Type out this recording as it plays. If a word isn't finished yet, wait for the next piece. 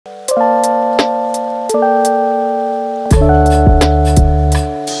Hey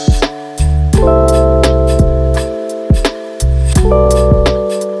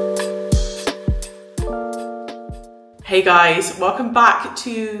guys, welcome back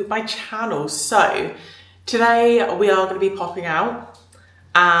to my channel. So today we are going to be popping out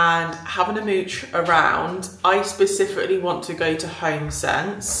and having a mooch around. I specifically want to go to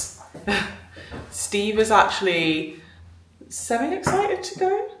Homesense. Steve is actually semi-excited to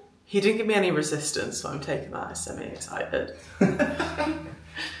go. He didn't give me any resistance, so I'm taking that as semi-excited.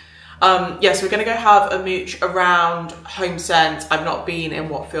 Yes, we're gonna go have a mooch around Homesense. I've not been in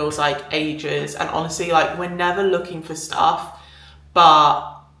what feels like ages, and honestly, like, we're never looking for stuff, but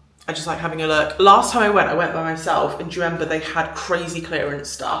I just like having a look. Last time I went by myself, and do you remember they had crazy clearance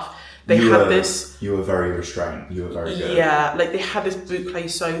stuff? You were very restrained. You were very good. Yeah, like they had this boucle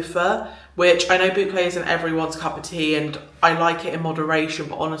sofa, which I know boucle isn't everyone's cup of tea, and I like it in moderation,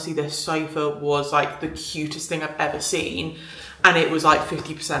 but honestly, this sofa was like the cutest thing I've ever seen. And it was like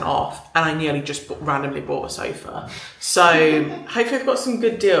 50% off, and I nearly just randomly bought a sofa. So hopefully I've got some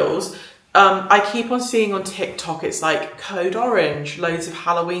good deals. I keep on seeing on TikTok, it's like Code Orange, loads of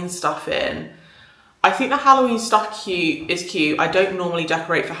Halloween stuff in. I think the Halloween stuff is cute. I don't normally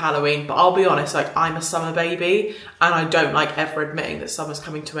decorate for Halloween, but I'll be honest, like, I'm a summer baby, and I don't like ever admitting that summer's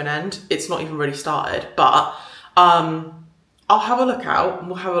coming to an end. It's not even really started, but I'll have a look out, and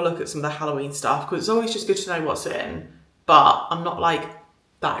we'll have a look at some of the Halloween stuff, because it's always just good to know what's in. But I'm not like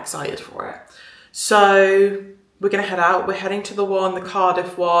that excited for it. So we're gonna head out. We're heading to the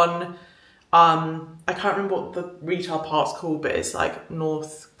Cardiff one. I can't remember what the retail part's called, but it's like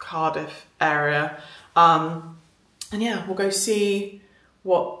North Cardiff area. And yeah, we'll go see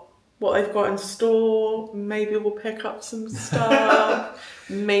what they've got in store. Maybe we'll pick up some stuff.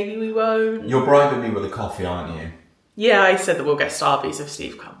 Maybe we won't. You're bribing me with a coffee, aren't you? Yeah, I said that we'll get Starbies if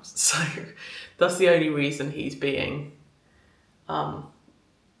Steve comes. So that's the only reason he's being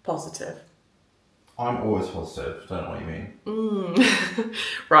positive. I'm always positive, don't know what you mean.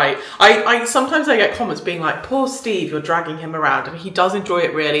 Right. I sometimes I get comments being like, poor Steve, you're dragging him around. And he does enjoy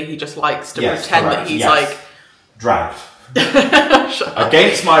it really. He just likes to pretend that he's like... Dragged.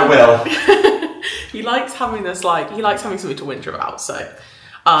 Against my will. He likes having this, like, he likes having something to whinge about. So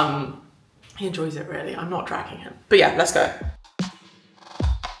he enjoys it really. I'm not dragging him. But yeah, let's go.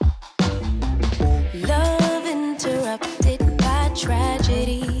 Love interrupted by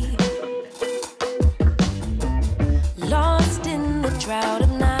tragedy, lost in the drought of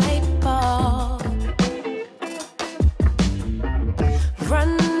nightfall,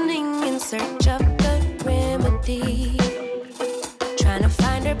 running in search of the remedy, trying to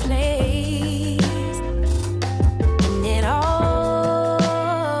find her place in it all,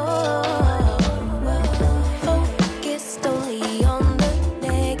 focused only on the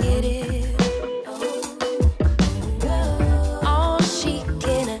negative. All she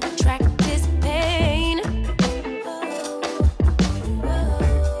can attract is pain.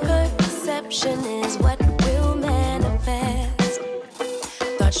 Perception is what will manifest.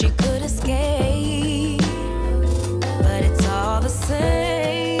 Thought she could escape, but it's all the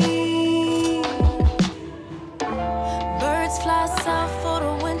same. Birds fly south for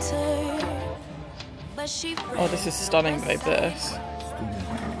the winter, but she... Oh, this is stunning, babe, this. Is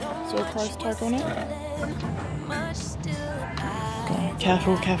there a price tag on it? God,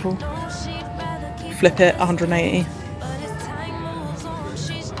 careful, careful. Flip it, 180.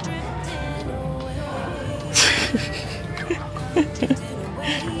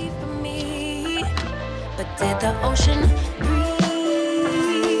 But did the ocean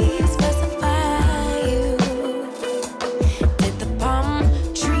breeze specify you? Did the palm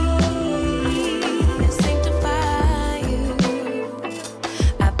trees sanctify you?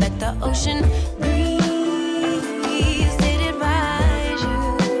 I bet the ocean breeze did advise you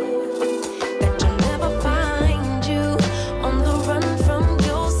that you'll never find you on the run from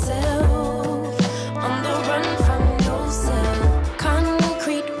yourself, on the run from yourself.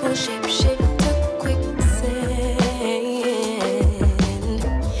 Concrete will shape to quicksand,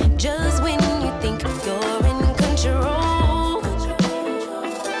 just when you think you're in control.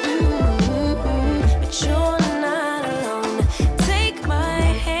 But you're not alone. Take my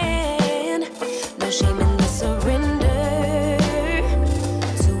hand. No shame in the surrender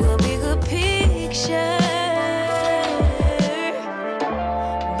to a bigger picture.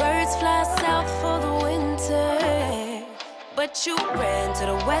 Birds fly south for the winter, but you ran to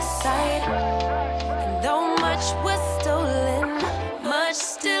the west side. And though much was stolen, much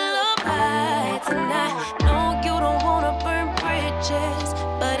still abides. And I know you don't wanna burn bridges,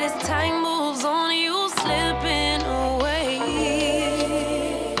 but as time moves on, you slipping away.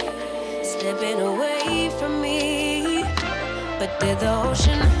 slipping away from me. But did the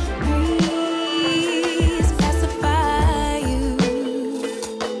ocean breeze pacify you?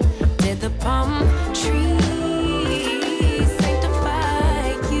 Did the palm trees sanctify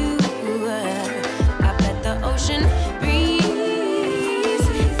you? I bet the ocean breeze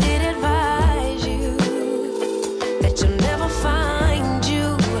did advise you that you'll never find you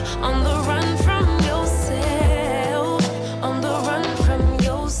on the run from yourself, on the run from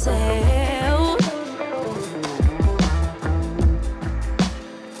yourself.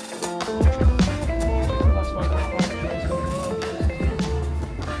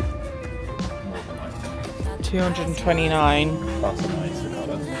 229. That's a nice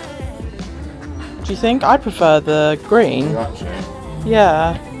colour. Do you think? I prefer the green. You actually?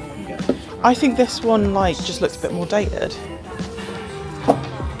 Yeah. Yeah. I think this one like just looks a bit more dated.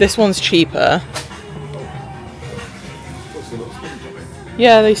 This one's cheaper. What's the little spin job?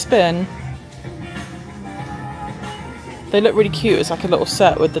 Yeah, they spin. They look really cute. It's like a little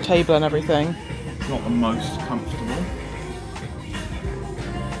set with the table and everything. It's not the most comfortable.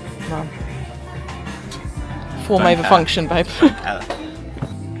 Well, form over function, babe. God,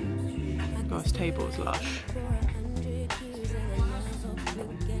 this table is lush.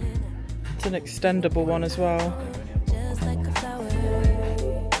 It's an extendable one as well. Just like a flower,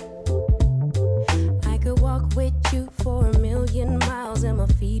 I could walk with you for 1,000,000 miles and my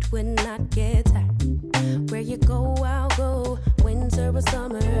feet would not get tired. Where you go, I'll go, winter or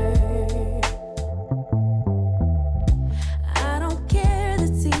summer. I don't care the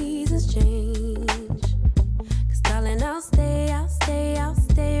seasons change, 'cause darling, I'll stay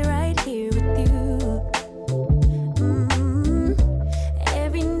right here with you.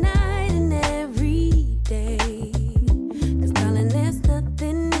 Every night and every day, 'cause darling, there's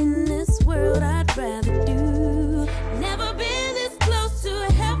nothing in this world I'd rather do. Never been this close to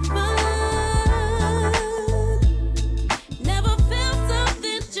heaven, never felt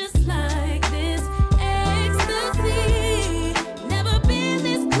something just like this ecstasy. Never been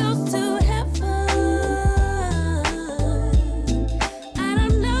this close to heaven. I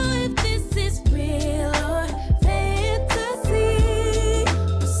don't know if this is real or fantasy,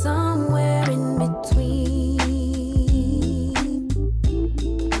 or somewhere in between,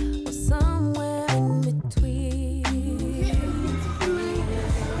 or somewhere in between.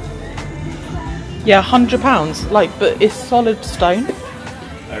 Yeah, £100. Like, but it's solid stone.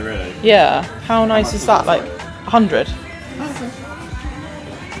 Oh really? Yeah. How nice much is is that? this Like one? 100.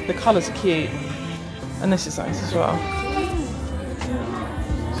 The colours are cute, and this is nice as well.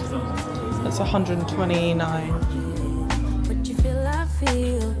 It's 129. What you feel, I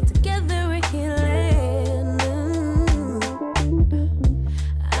feel. Together we're healing.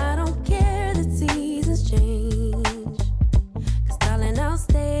 I don't care that seasons change, 'cause darling, I'll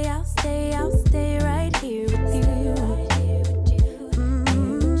stay right here with you.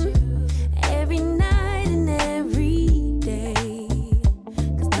 Every night and every day,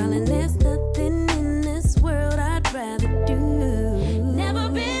 'cause darling, there's nothing in this world I'd rather do. Never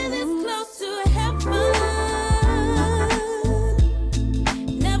been this close to heaven,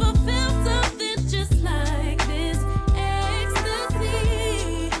 never felt something just like this ecstasy.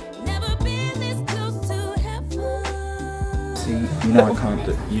 Never been this close to heaven. See, I can't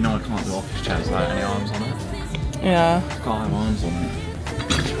do office chairs without any arms on it. Yeah. Can't have arms on it.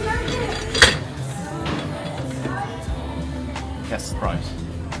 Guess the price.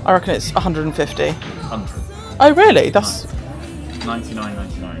 I reckon it's 150. 100. Oh really? That's.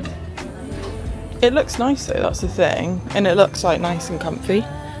 99.99. It looks nice though. That's the thing, and it looks like nice and comfy.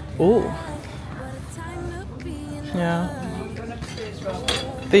 Ooh. Yeah.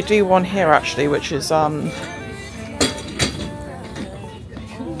 They do one here actually, which is a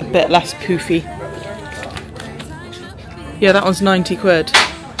bit less poofy. Yeah, that one's 90 quid.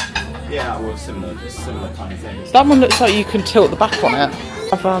 Yeah, well, similar kind of things. That one looks like you can tilt the back on it.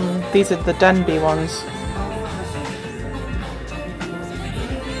 These are the 𝘮𝐵 ones.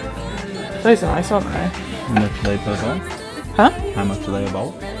 Those are nice, aren't they? How much are they per bowl? Huh? How much are they a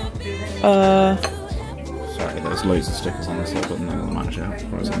bowl? Sorry, there's loads of stickers on this lot, but none of them match out.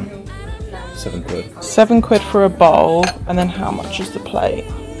 Surprisingly. 7 quid. 7 quid for a bowl, and then how much is the plate?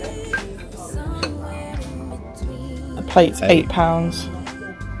 The plate's £8.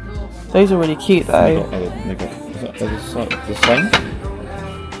 Those are really cute though. The same?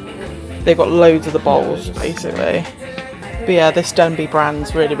 They've got loads of the bowls basically. But yeah, this 𝘮𝐵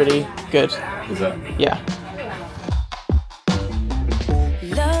brand's really, really good. Is it? Yeah.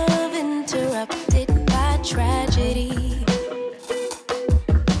 Love interrupted by tragedy,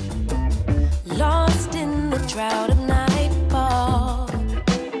 lost in the drought of nightfall.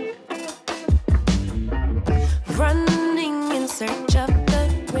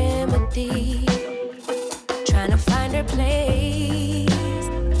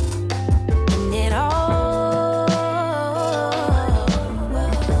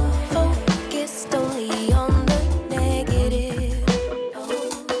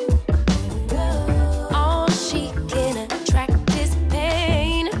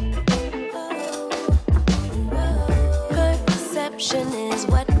 knows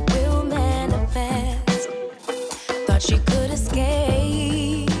what will manifest. Thought she could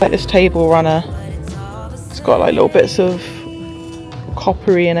escape. Like this table runner. It's got like little bits of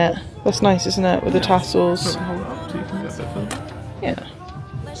coppery in it. That's nice, isn't it? With the tassels. Yeah.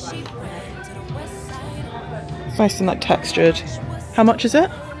 It's nice and like textured. How much is it?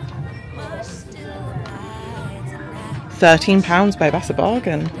 £13, babe, that's a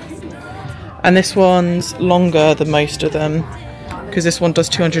bargain. And this one's longer than most of them because this one does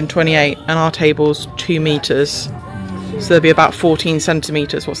 228 and our table's 2 meters. So there'll be about 14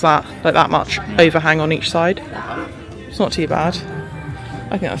 centimeters. What's that? Like that much overhang on each side. It's not too bad.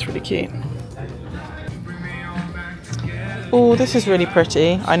 I think that's really cute. Oh, this is really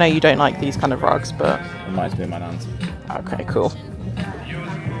pretty. I know you don't like these kind of rugs, but Reminds me of my nan's. okay, cool.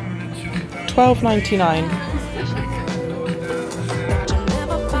 £12.99.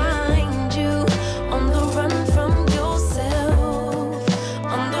 Never find you on the run from yourself.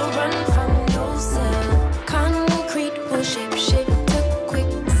 On the run from yourself. Concrete will shape to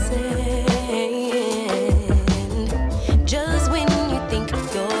quicksand. Just when you think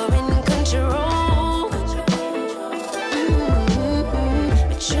you're in control, but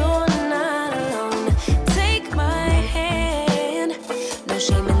you're not alone. Take my hand. No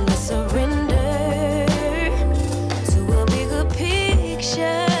shame in the surrender to a bigger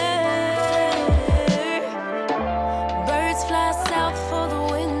picture. Birds fly south for the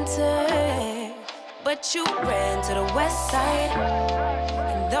winter, but you ran to the west side.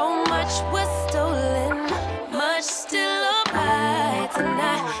 And though much was stolen, much still abides. And I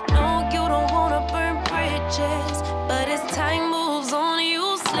know you don't wanna burn bridges, but as time moves on,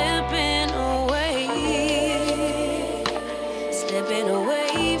 you slipping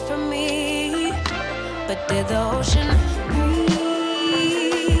away from me. But did the ocean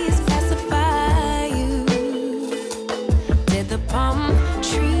breeze pacify you? Did the palm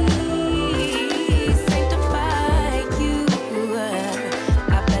trees sanctify you?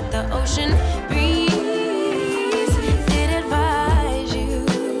 I bet the ocean breeze did advise you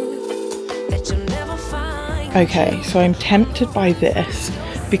that you'll never find. Okay, so I'm tempted by this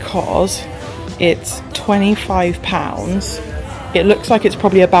because it's £25. It looks like it's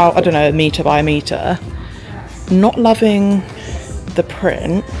probably about, I don't know, 1 metre by 1 metre. Not loving the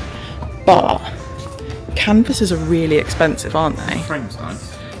print, but canvases are really expensive, aren't they? Frame's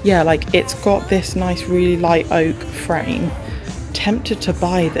nice. Yeah, like it's got this nice, really light oak frame. Tempted to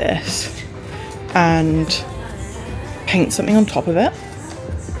buy this and paint something on top of it.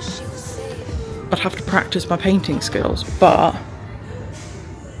 I'd have to practice my painting skills, but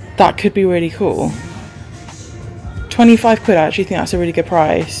that could be really cool. 25 quid, I actually think that's a really good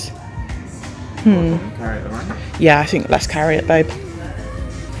price. Carry it around. Yeah, I think let's carry it, babe.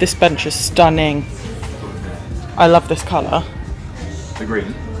 This bench is stunning. I love this colour. The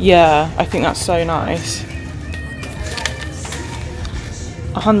green. Yeah, I think that's so nice.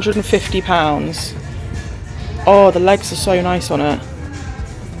 £150. Oh, the legs are so nice on it.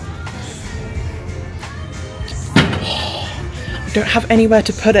 I don't have anywhere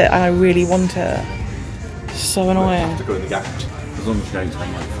to put it and I really want it. So I annoying. have to go in the garage. As long as you don't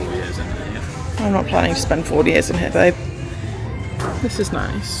spend like 4 years in it, yeah. I'm not planning to spend 4 years in here, babe. This is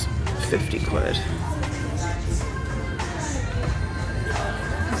nice. 50 quid.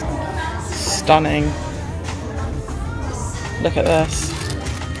 Stunning. Look at this.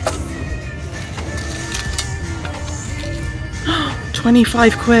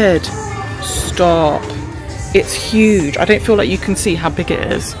 25 quid. Stop. It's huge. I don't feel like you can see how big it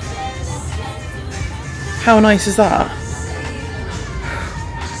is. How nice is that?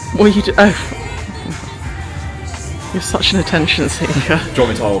 What you do? Oh. You're such an attention seeker. Do you want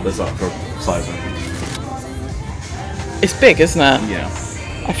me to hold this up for sizing? It's big, isn't it? Yeah.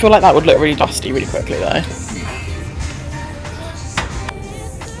 I feel like that would look really dusty really quickly though.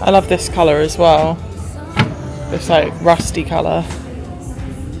 I love this colour as well. This like rusty colour.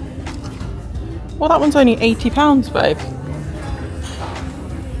 Well, that one's only £80, babe.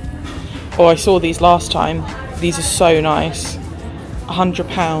 Oh, I saw these last time. These are so nice.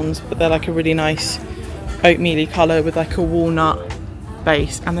 £100, but they're like a really nice oatmeal colour with like a walnut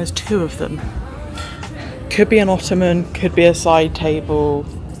base, and there's 2 of them. Could be an ottoman, could be a side table.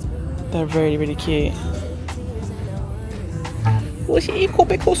 They're really, really cute.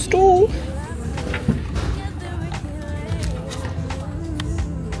 𝐴𝑗𝐻𝑗𝐻𝑗 stool.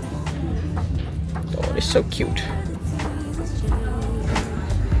 Oh, it's so cute.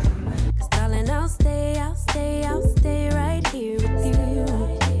 Darling, I'll stay right here with you.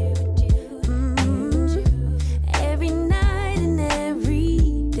 Every night and every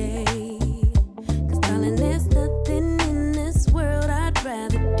day. 'Cause darling, there's nothing in this world I'd rather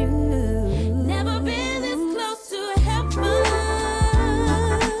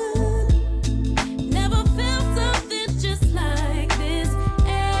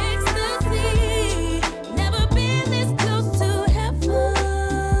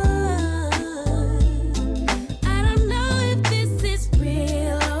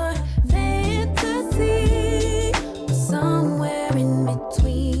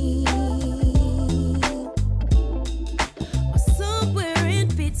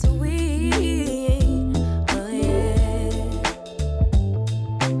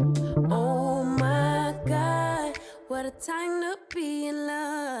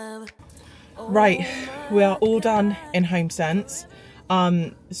Right, we are all done in Homesense.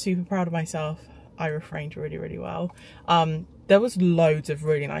 Super proud of myself. I refrained really well. There was loads of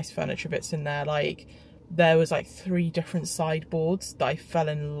really nice furniture bits in there. Like, there was like 3 different sideboards that I fell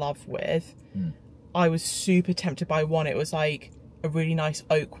in love with. I was super tempted by one. It was like a really nice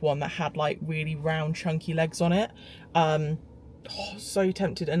oak one that had like really round chunky legs on it. So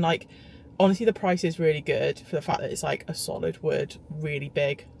tempted. And like, honestly, the price is really good for the fact that it's like a solid wood, really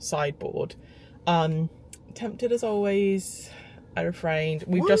big sideboard. Tempted as always. I refrained.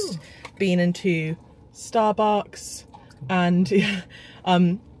 We've just been into Starbucks, and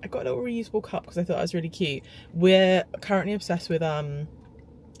I got a little reusable cup because I thought it was really cute. We're currently obsessed with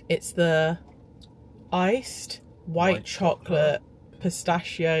it's the iced white chocolate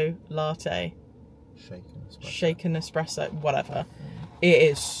pistachio latte, shaken espresso, whatever. It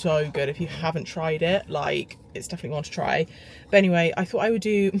is so good. If you haven't tried it, like, it's definitely one to try. But anyway, I thought I would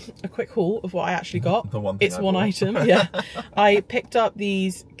do a quick haul of what I actually got. It's one item, yeah. I picked up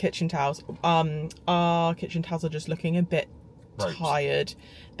these kitchen towels. Our kitchen towels are just looking a bit tired.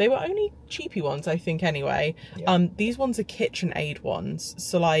 They were only cheapy ones, I think, anyway. Yeah. These ones are KitchenAid ones.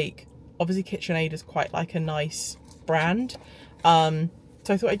 So, like, obviously KitchenAid is quite, like, a nice brand.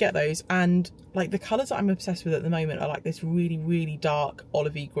 So I thought I'd get those, and like the colours that I'm obsessed with at the moment are like this really dark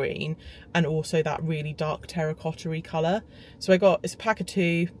olivey green and also that really dark terracotta-y colour. So I got, it's a pack of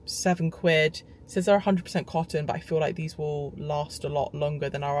 2, £7. It says they're 100% cotton, but I feel like these will last a lot longer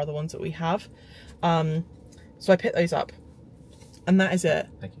than our other ones that we have. So I picked those up, and that is it.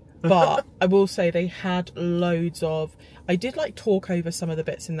 Thank you. But I will say they had loads of, I did like talk over some of the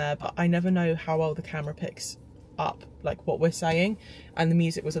bits in there, but I never know how well the camera picks up like what we're saying, and the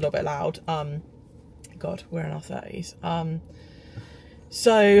music was a little bit loud. God, we're in our 30s.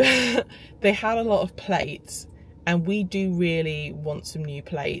 So they had a lot of plates, and we do really want some new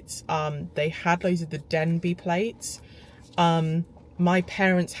plates. They had loads of the 𝘱𝘰𝘮𝑦 plates. My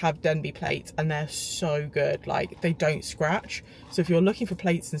parents have 𝘱𝘰𝘮𝑦 plates, and they're so good. Like, they don't scratch. So if you're looking for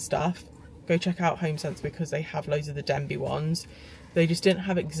plates and stuff, go check out Homesense, because they have loads of the 𝘱𝘰𝘮𝑦 ones. They just didn't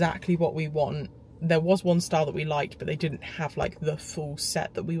have exactly what we want. There was one style that we liked, but they didn't have like the full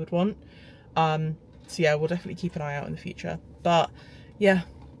set that we would want. So yeah, we'll definitely keep an eye out in the future. But yeah,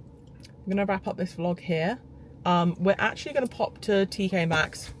 I'm gonna wrap up this vlog here. We're actually gonna pop to TK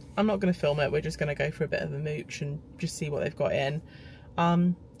Maxx. I'm not gonna film it, we're just gonna go for a bit of a mooch and just see what they've got in.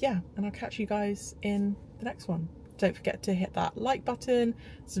 Yeah, and I'll catch you guys in the next one. Don't forget to hit that like button,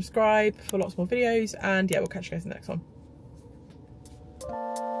 subscribe for lots more videos, and yeah, we'll catch you guys in the next one.